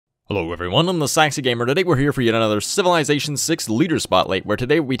Hello everyone, I'm the Saxy Gamer. Today we're here for yet another Civilization 6 Leader Spotlight, where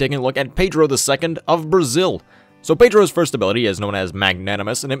today we'll be taking a look at Pedro II of Brazil. So Pedro's first ability is known as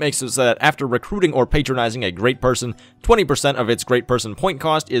Magnanimous, and it makes it so that after recruiting or patronizing a great person, 20% of its great person point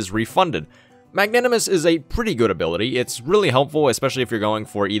cost is refunded. Magnanimous is a pretty good ability. It's really helpful, especially if you're going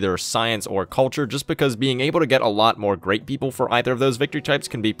for either science or culture, just because being able to get a lot more great people for either of those victory types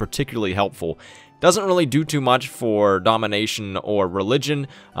can be particularly helpful. Doesn't really do too much for domination or religion,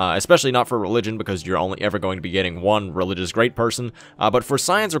 especially not for religion because you're only ever going to be getting one religious great person. But for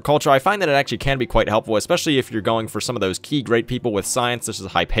science or culture, I find that it actually can be quite helpful, especially if you're going for some of those key great people with science, such as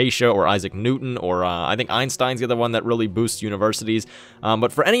Hypatia or Isaac Newton, or I think Einstein's the other one that really boosts universities.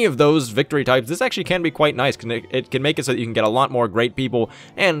 But for any of those victory types, this actually can be quite nice. It can make it so that you can get a lot more great people,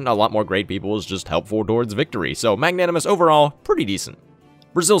 and a lot more great people is just helpful towards victory. So Magnanimous overall, pretty decent.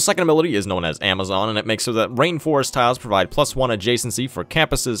 Brazil's second ability is known as Amazon, and it makes so that rainforest tiles provide +1 adjacency for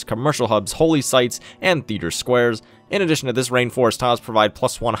campuses, commercial hubs, holy sites, and theater squares. In addition to this, rainforest tiles provide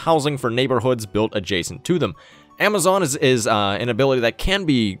 +1 housing for neighborhoods built adjacent to them. Amazon is an ability that can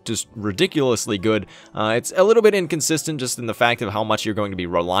be just ridiculously good. It's a little bit inconsistent just in the fact of how much you're going to be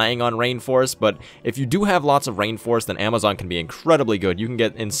relying on rainforest, but if you do have lots of rainforest, then Amazon can be incredibly good. You can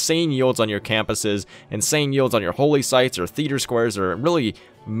get insane yields on your campuses, insane yields on your holy sites or theater squares, or really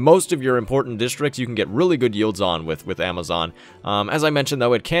most of your important districts you can get really good yields on with Amazon. As I mentioned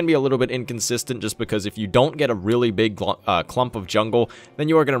though, it can be a little bit inconsistent just because if you don't get a really big clump of jungle, then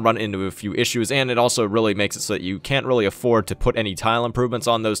you are going to run into a few issues, and it also really makes it so that you can't really afford to put any tile improvements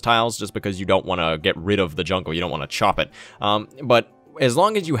on those tiles just because you don't want to get rid of the jungle, you don't want to chop it. But as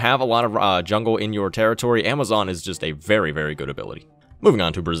long as you have a lot of jungle in your territory, Amazon is just a very, very good ability. Moving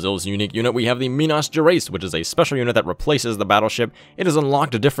on to Brazil's unique unit, we have the Minas Geraes, which is a special unit that replaces the battleship. It is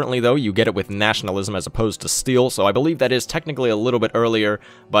unlocked differently though, you get it with nationalism as opposed to steel, so I believe that is technically a little bit earlier,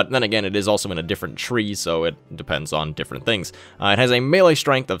 but then again it is also in a different tree, so it depends on different things. It has a melee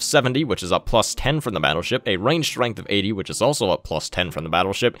strength of 70, which is up +10 from the battleship, a range strength of 80, which is also up +10 from the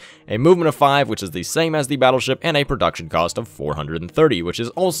battleship, a movement of 5, which is the same as the battleship, and a production cost of 430, which is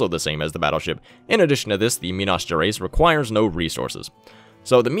also the same as the battleship. In addition to this, the Minas Geraes requires no resources.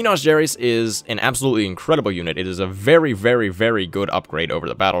 So the Minas Geraes is an absolutely incredible unit. It is a very, very, very good upgrade over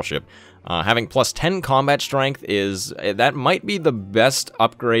the battleship. Having +10 combat strength that might be the best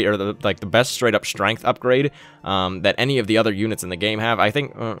upgrade, or the best straight up strength upgrade that any of the other units in the game have. I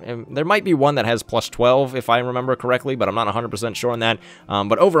think there might be one that has +12 if I remember correctly, but I'm not 100% sure on that.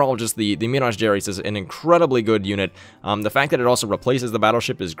 But overall, just the Minas Geraes is an incredibly good unit. The fact that it also replaces the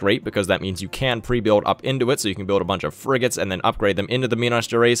battleship is great because that means you can pre-build up into it, so you can build a bunch of frigates and then upgrade them into the Minas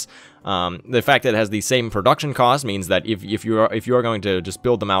Geraes. The fact that it has the same production cost means that if you are going to just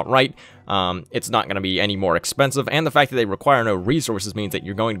build them outright, it's not going to be any more expensive, and the fact that they require no resources means that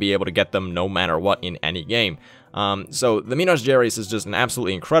you're going to be able to get them no matter what in any game. So the Minas Geraes is just an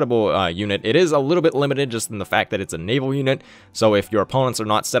absolutely incredible unit. It is a little bit limited just in the fact that it's a naval unit, so if your opponents are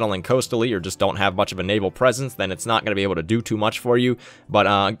not settling coastally or just don't have much of a naval presence, then it's not going to be able to do too much for you. But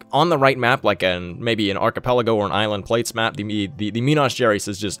on the right map, like maybe an archipelago or an island plates map, the Minas Geraes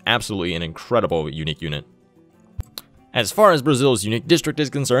is just absolutely an incredible unique unit. As far as Brazil's unique district is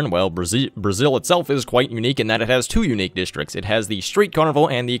concerned, well, Brazil itself is quite unique in that it has two unique districts. It has the Street Carnival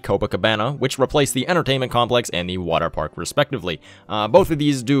and the Copacabana, which replace the entertainment complex and the water park, respectively. Both of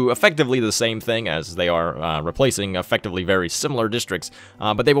these do effectively the same thing, as they are replacing effectively very similar districts,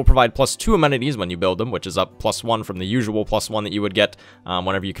 but they will provide +2 amenities when you build them, which is up +1 from the usual +1 that you would get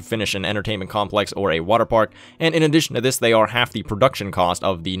whenever you can finish an entertainment complex or a water park, and in addition to this, they are half the production cost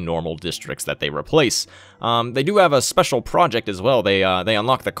of the normal districts that they replace. They do have a special project as well. They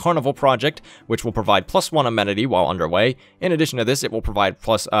unlock the Carnival project, which will provide +1 amenity while underway. In addition to this, it will provide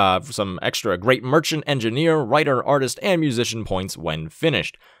some extra great merchant, engineer, writer, artist, and musician points when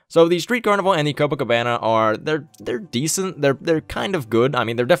finished. So the Street Carnival and the Copacabana they're decent. They're kind of good. I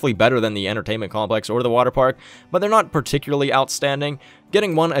mean, they're definitely better than the entertainment complex or the water park, but they're not particularly outstanding.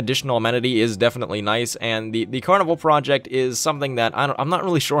 Getting one additional amenity is definitely nice, and the Carnival project is something that I'm not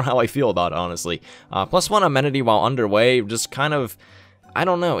really sure how I feel about, honestly. +1 amenity while underway, just kind of, I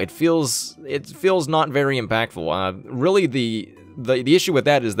don't know. It feels not very impactful. Really, the issue with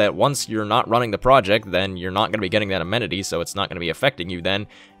that is that once you're not running the project, then you're not going to be getting that amenity, so it's not going to be affecting you then.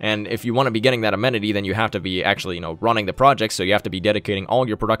 And if you want to be getting that amenity, then you have to be actually, running the project, so you have to be dedicating all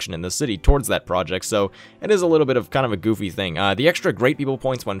your production in the city towards that project, so it is a little bit of kind of a goofy thing. The extra great people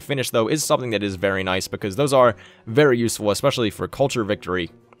points when finished, though, is something that is very nice, because those are very useful, especially for culture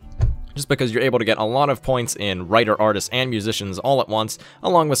victory. just because you're able to get a lot of points in writer, artists, and musicians all at once,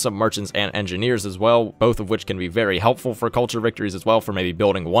 along with some merchants and engineers as well, both of which can be very helpful for culture victories as well, for maybe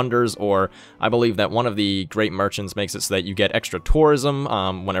building wonders, or I believe that one of the great merchants makes it so that you get extra tourism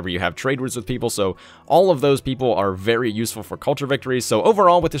whenever you have trade routes with people, so all of those people are very useful for culture victories. So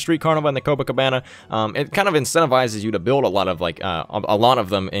overall, with the Street Carnival and the Copacabana, it kind of incentivizes you to build a lot of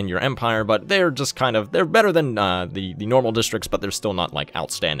them in your empire, but they're just they're better than the normal districts, but they're still not like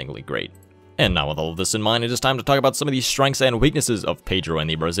outstandingly great. And now with all of this in mind, it is time to talk about some of the strengths and weaknesses of Pedro and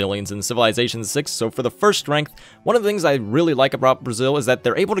the Brazilians in Civilization 6. So for the first strength, one of the things I really like about Brazil is that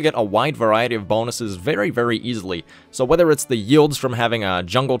they're able to get a wide variety of bonuses very, very easily. So whether it's the yields from having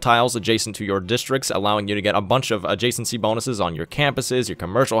jungle tiles adjacent to your districts, allowing you to get a bunch of adjacency bonuses on your campuses, your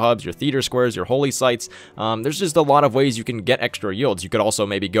commercial hubs, your theater squares, your holy sites, there's just a lot of ways you can get extra yields. You could also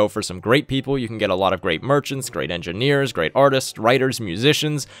maybe go for some great people. You can get a lot of great merchants, great engineers, great artists, writers,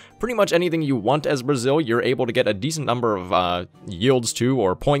 musicians, pretty much anything you want as Brazil, you're able to get a decent number of yields to,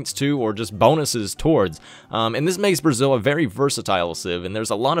 or points to, or just bonuses towards. And this makes Brazil a very versatile civ, and there's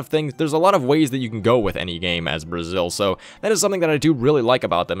a lot of ways that you can go with any game as Brazil. So that is something that I do really like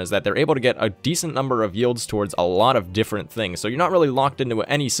about them, is that they're able to get a decent number of yields towards a lot of different things. So you're not really locked into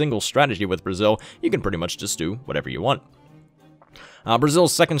any single strategy with Brazil. You can pretty much just do whatever you want.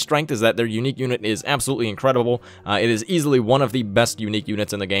 Brazil's second strength is that their unique unit is absolutely incredible. It is easily one of the best unique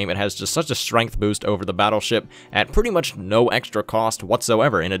units in the game. It has just such a strength boost over the battleship at pretty much no extra cost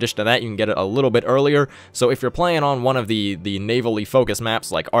whatsoever. In addition to that, you can get it a little bit earlier. So if you're playing on one of the navally focused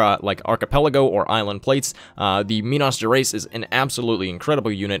maps like Archipelago or Island Plates, the Minas Geraes is an absolutely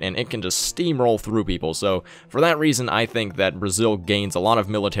incredible unit, and it can just steamroll through people. So for that reason, I think that Brazil gains a lot of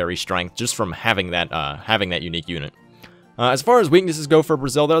military strength just from having that unique unit. As far as weaknesses go for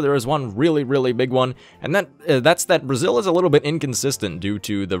Brazil, though, there is one really, really big one, and that's that Brazil is a little bit inconsistent due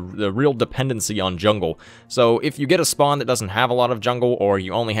to the real dependency on jungle. So if you get a spawn that doesn't have a lot of jungle, or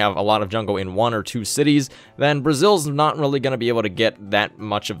you only have a lot of jungle in 1 or 2 cities, then Brazil's not really going to be able to get that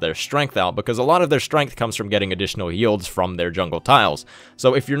much of their strength out, because a lot of their strength comes from getting additional yields from their jungle tiles.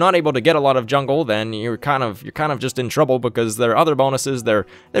 So if you're not able to get a lot of jungle, then you're kind of just in trouble, because their other bonuses, they're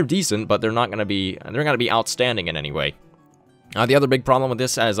decent, but they're not going to be outstanding in any way. The other big problem with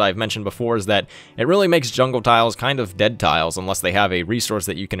this, as I've mentioned before, is that it really makes jungle tiles kind of dead tiles unless they have a resource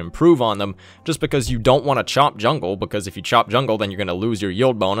that you can improve on them, just because you don't want to chop jungle, because if you chop jungle, then you're going to lose your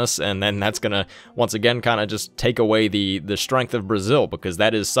yield bonus, and then that's going to, once again, kind of just take away the strength of Brazil, because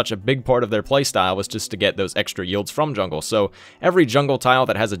that is such a big part of their playstyle, was just to get those extra yields from jungle. So every jungle tile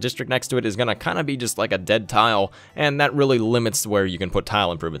that has a district next to it is going to kind of be just like a dead tile, and that really limits where you can put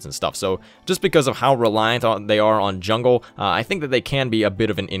tile improvements and stuff. So just because of how reliant they are on jungle, I think that they can be a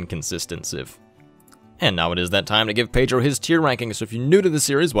bit of an inconsistent civ. And now it is that time to give Pedro his tier ranking. So if you're new to the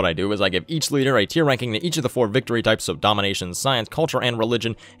series, what I do is I give each leader a tier ranking to each of the 4 victory types, so domination, science, culture, and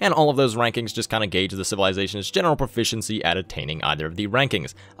religion, and all of those rankings just kind of gauge the civilization's general proficiency at attaining either of the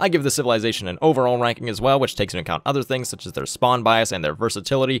rankings. I give the civilization an overall ranking as well, which takes into account other things such as their spawn bias and their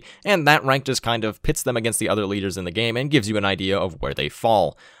versatility, and that rank just kind of pits them against the other leaders in the game and gives you an idea of where they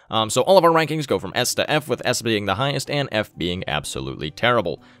fall. So all of our rankings go from S to F, with S being the highest and F being absolutely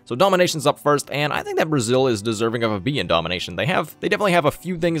terrible. So domination's up first, and I think that Brazil is deserving of a B in domination. They definitely have a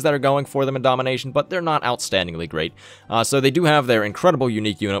few things that are going for them in domination, but they're not outstandingly great. So they do have their incredible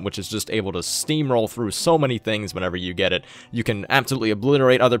unique unit, which is just able to steamroll through so many things whenever you get it. You can absolutely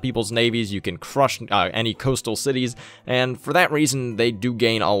obliterate other people's navies, you can crush any coastal cities, and for that reason, they do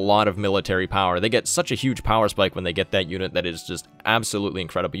gain a lot of military power. They get such a huge power spike when they get that unit that is just absolutely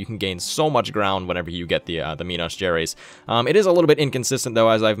incredible. You can gain so much ground whenever you get the Minas Geraes. It is a little bit inconsistent, though,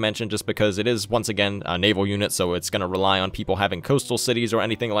 as I've mentioned, just because it is, once again, a naval unit, so it's going to rely on people having coastal cities or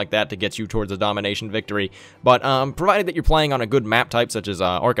anything like that to get you towards a domination victory. But provided that you're playing on a good map type, such as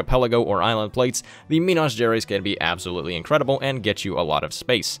Archipelago or Island Plates, the Minas Geraes can be absolutely incredible and get you a lot of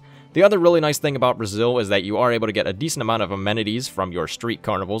space. The other really nice thing about Brazil is that you are able to get a decent amount of amenities from your street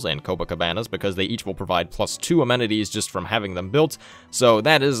carnivals and Copacabanas, because they each will provide +2 amenities just from having them built. So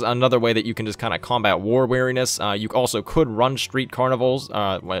that is another way that you can just kind of combat war weariness. You also could run street carnivals,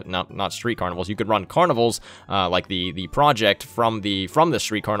 not street carnivals. You could run carnivals like the project from the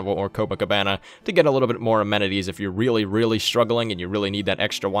street carnival or Copacabana to get a little bit more amenities. If you're really struggling and you really need that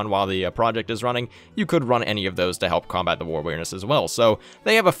extra one while the project is running, you could run any of those to help combat the war weariness as well. So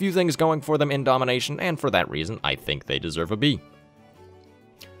they have a few things going for them in domination, and for that reason, I think they deserve a B.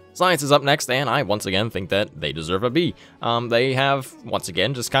 Science is up next, and I once again think that they deserve a B. They have, once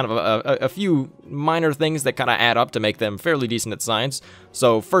again, just kind of a few minor things that kind of add up to make them fairly decent at science.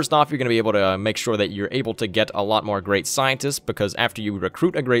 So first off, you're going to be able to make sure that you're able to get a lot more great scientists, because after you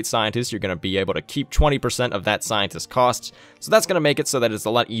recruit a great scientist, you're going to be able to keep 20% of that scientist's costs. So that's going to make it so that it's a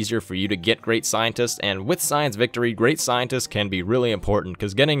lot easier for you to get great scientists, and with Science Victory, great scientists can be really important,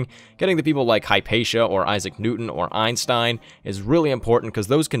 because getting the people like Hypatia or Isaac Newton or Einstein is really important, because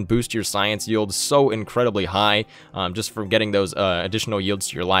those can boost your science yield so incredibly high, just from getting those additional yields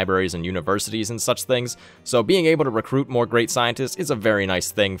to your libraries and universities and such things. So being able to recruit more great scientists is a very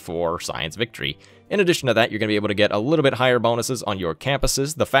nice thing for Science Victory. In addition to that, you're going to be able to get a little bit higher bonuses on your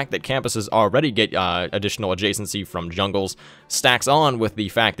campuses. The fact that campuses already get additional adjacency from jungles stacks on with the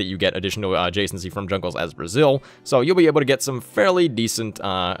fact that you get additional adjacency from jungles as Brazil, so you'll be able to get some fairly decent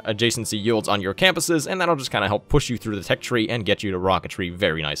adjacency yields on your campuses, and that'll just kind of help push you through the tech tree and get you to rocketry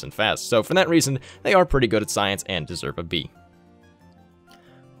very nice and fast. So for that reason, they are pretty good at science and deserve a B.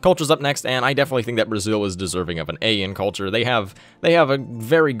 Culture's up next, and I definitely think that Brazil is deserving of an A in culture. They have a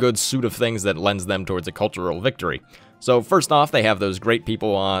very good suit of things that lends them towards a cultural victory. So first off, they have those great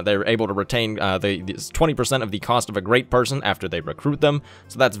people. They're able to retain the 20% of the cost of a great person after they recruit them.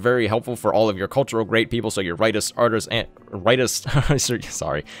 So that's very helpful for all of your cultural great people. So your writers, artists, and your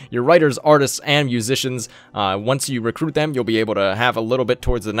writers, artists, and musicians. Once you recruit them, you'll be able to have a little bit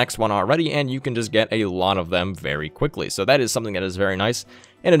towards the next one already, and you can just get a lot of them very quickly. So that is something that is very nice.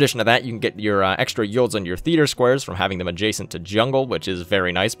 In addition to that, you can get your extra yields on your theater squares from having them adjacent to jungle, which is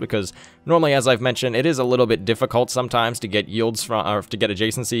very nice, because normally, as I've mentioned, it is a little bit difficult sometimes to get yields from, or to get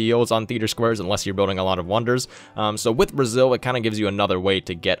adjacency yields on theater squares unless you're building a lot of wonders. So with Brazil, it kind of gives you another way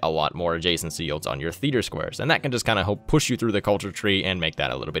to get a lot more adjacency yields on your theater squares, and that can just kind of help push you through the culture tree and make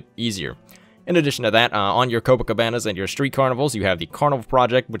that a little bit easier. In addition to that, on your Copacabanas and your street carnivals, you have the Carnival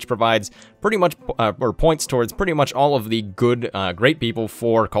Project, which provides pretty much, or points towards pretty much all of the good, great people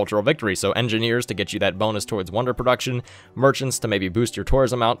for cultural victory. So engineers to get you that bonus towards wonder production, merchants to maybe boost your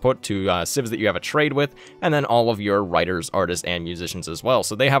tourism output to civs that you have a trade with, and then all of your writers, artists, and musicians as well.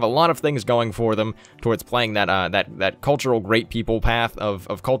 So they have a lot of things going for them towards playing that that cultural great people path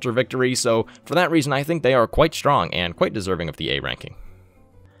of culture victory. So for that reason, I think they are quite strong and quite deserving of the A ranking.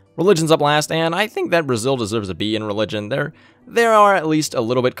 Religion's up last, and I think that Brazil deserves a B in religion. They are at least a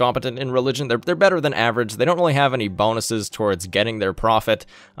little bit competent in religion. They're better than average. They don't really have any bonuses towards getting their profit,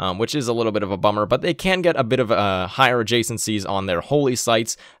 which is a little bit of a bummer, but they can get a bit of higher adjacencies on their holy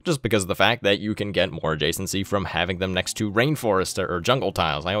sites, just because of the fact that you can get more adjacency from having them next to rainforest or jungle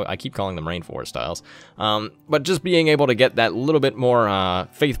tiles. I keep calling them rainforest tiles. But just being able to get that little bit more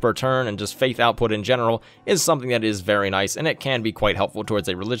faith per turn and just faith output in general is something that is very nice, and it can be quite helpful towards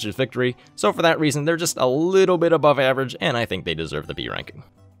a religious victory. So for that reason, they're just a little bit above average, and I think they deserve the B ranking.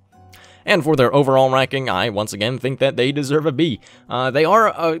 And for their overall ranking, I once again think that they deserve a B. They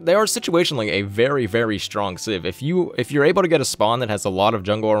are situationally a very, very strong civ. If you're able to get a spawn that has a lot of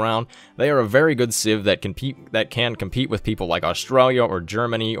jungle around, they are a very good civ that can compete with people like Australia or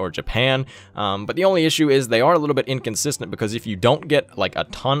Germany or Japan. But the only issue is they are a little bit inconsistent, because if you don't get like a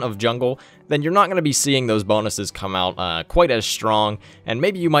ton of jungle, then you're not going to be seeing those bonuses come out quite as strong, and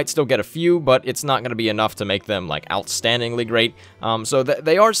maybe you might still get a few, but it's not going to be enough to make them like outstandingly great. So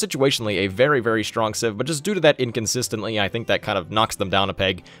they are situationally a very, very strong civ, but just due to that inconsistently, I think that kind of knocks them down a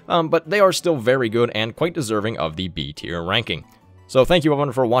peg. But they are still very good and quite deserving of the B tier ranking. So thank you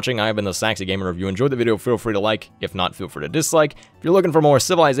everyone for watching. I have been the Saxy Gamer. If you enjoyed the video, feel free to like. If not, feel free to dislike. If you're looking for more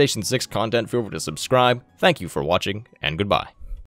Civilization 6 content, feel free to subscribe. Thank you for watching, and goodbye.